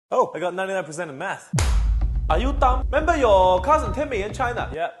Oh, I got 99% in math. Are you dumb? Remember your cousin Timmy in China?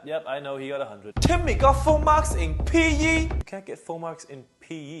 Yep, I know he got 100. Timmy got full marks in PE. You can't get full marks in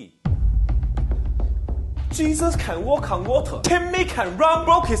PE. Jesus can walk on water. Timmy can run,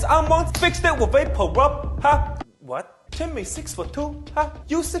 broke his arm once, fixed it with vapor rub. Huh? What? Timmy 6'2"? Huh?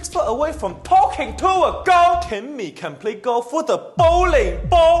 You 6 foot away from talking to a girl? Timmy can play golf with a bowling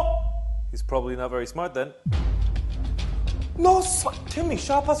ball. He's probably not very smart then. No smart. Timmy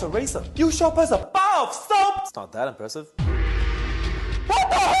sharp as a razor. You sharp as a bar of soap. It's not that impressive. What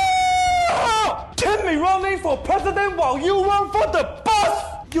the hell? Timmy running for president while you run for the bus.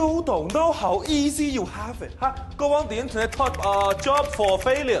 You don't know how easy you have it, huh? Go on the internet, type job for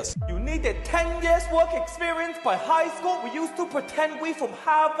failures. You needed 10 years work experience by high school. We used to pretend we from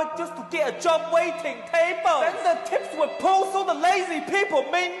Harvard just to get a job waiting table. Then the tips were pulled so the lazy people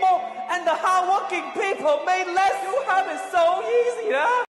made more and the hardworking people made less. You have it so easy, huh?